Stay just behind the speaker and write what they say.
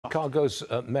Chicago's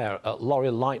Mayor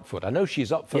Lori Lightfoot. I know she's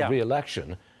up for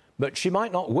re-election, but she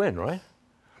might not win, right?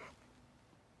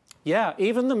 Yeah,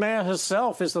 even the mayor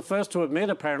herself is the first to admit,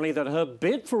 apparently, that her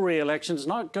bid for re-election is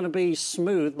not going to be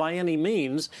smooth by any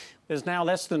means. There's now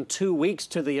less than 2 weeks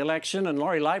to the election, and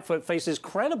Lori Lightfoot faces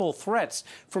credible threats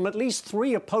from at least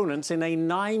 3 opponents in a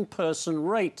 9-person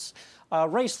race.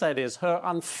 That is. Her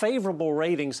unfavorable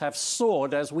ratings have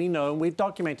soared, as we know, and we've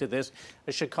documented this,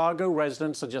 as Chicago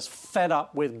residents are just fed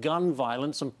up with gun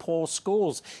violence and poor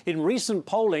schools. In recent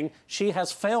polling, she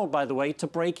has failed, by the way, to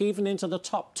break even into the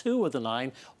top 2 of the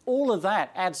 9. All of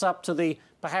that adds up to the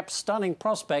perhaps stunning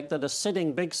prospect that a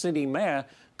sitting big city mayor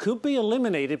could be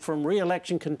eliminated from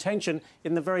re-election contention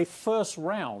in the very first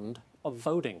round of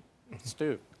voting.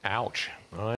 Stu. Ouch. All right.